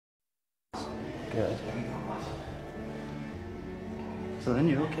Good. So then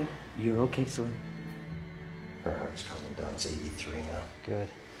you're okay. You're okay, Celine. Her heart's coming down. It's 83 now. Good.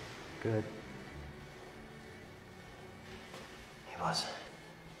 Good. He was.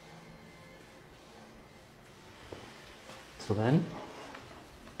 So then,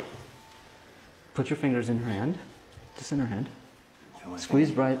 put your fingers in her hand. Just in her hand.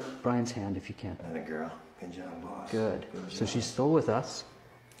 Squeeze Brian's hand if you can. Atta girl. Good job, boss. Good. Good job. So she's still with us.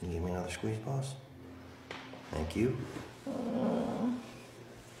 Can you give me another squeeze, boss? Thank you.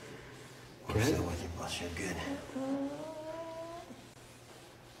 We're still with you, boss. You're good.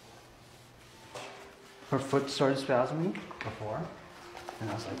 Her foot started spasming before, and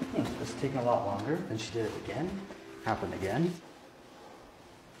I was like, this is taking a lot longer. Then she did it again. Happened again.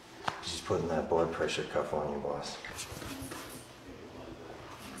 She's putting that blood pressure cuff on you, boss.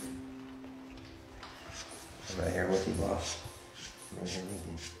 I'm right here with you, boss. Right here with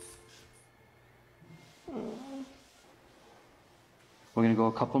you. We're going to go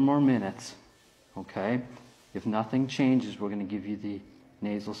a couple more minutes, okay? If nothing changes, we're going to give you the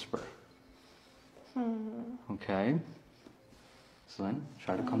nasal spray. Okay? So then,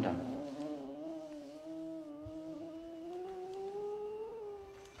 try to calm down.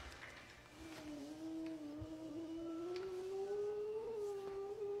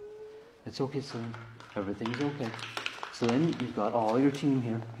 It's okay, Celine. Everything's okay. Celine, you've got all your team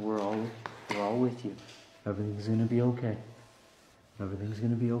here. We're all with you. Everything's gonna be okay. Everything's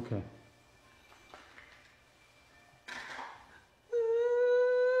gonna be okay.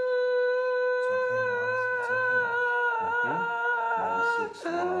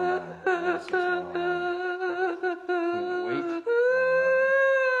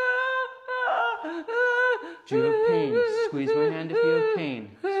 Do you have pain? Squeeze my hand if you have pain.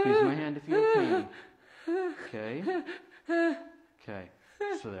 Squeeze my hand if you have pain. Okay. Okay.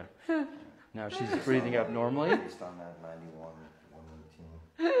 So there. Now she's breathing up normally. Based on that 91,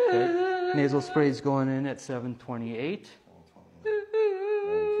 118. Okay. Nasal spray's going in at 728.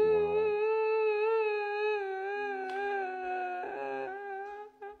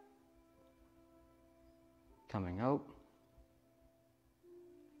 Coming out.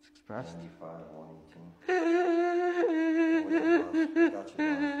 It's expressed. 95, 118. Got you,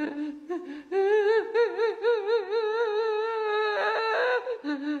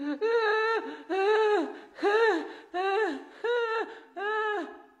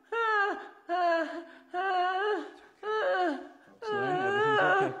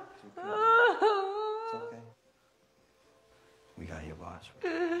 We got you, boss.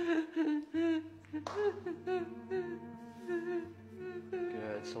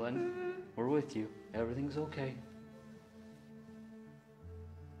 Good, Celine. We're with you. Everything's okay.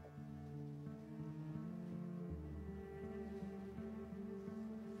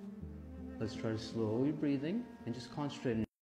 Let's try to slow your breathing and just concentrate on